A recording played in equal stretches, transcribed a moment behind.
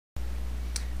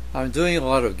I'm doing a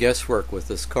lot of guesswork with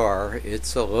this car.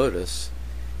 It's a Lotus,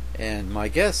 and my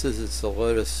guess is it's a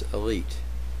Lotus Elite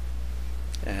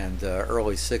and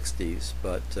early 60s,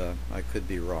 but I could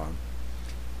be wrong.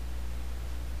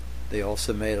 They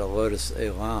also made a Lotus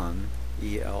Elan,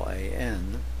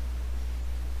 E-L-A-N,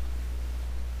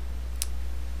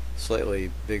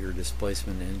 slightly bigger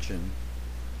displacement engine.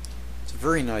 It's a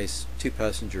very nice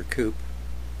two-passenger coupe,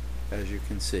 as you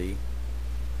can see.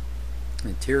 The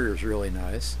interior is really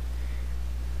nice,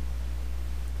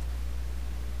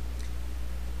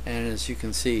 and as you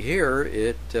can see here,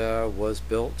 it was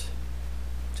built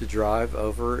to drive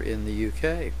over in the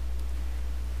UK,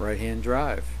 right-hand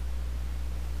drive.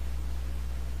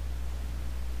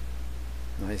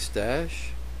 Nice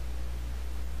dash,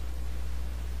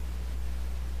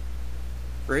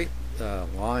 great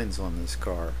lines on this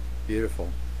car, beautiful.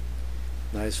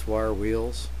 Nice wire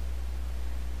wheels.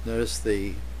 Notice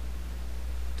the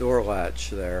door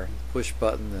latch there, push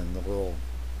button, and the little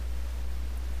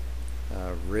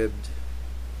ribbed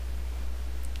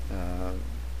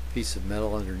piece of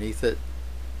metal underneath it.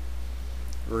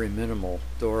 Very minimal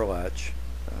door latch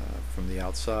from the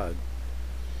outside.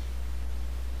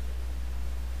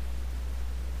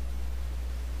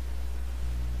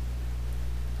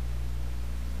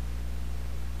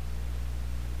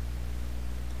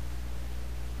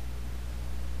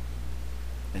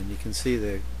 And you can see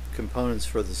the components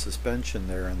for the suspension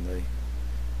there on the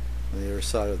other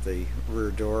side of the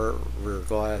rear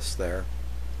glass there.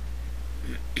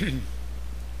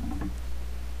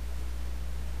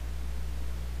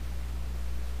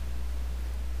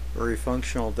 Very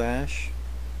functional dash.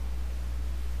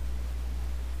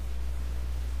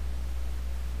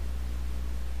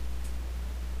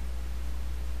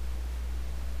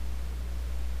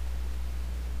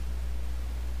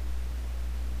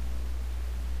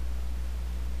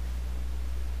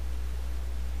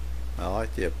 I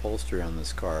like the upholstery on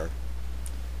this car.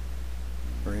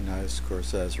 Very nice. Of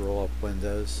course, it has roll-up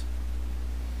windows.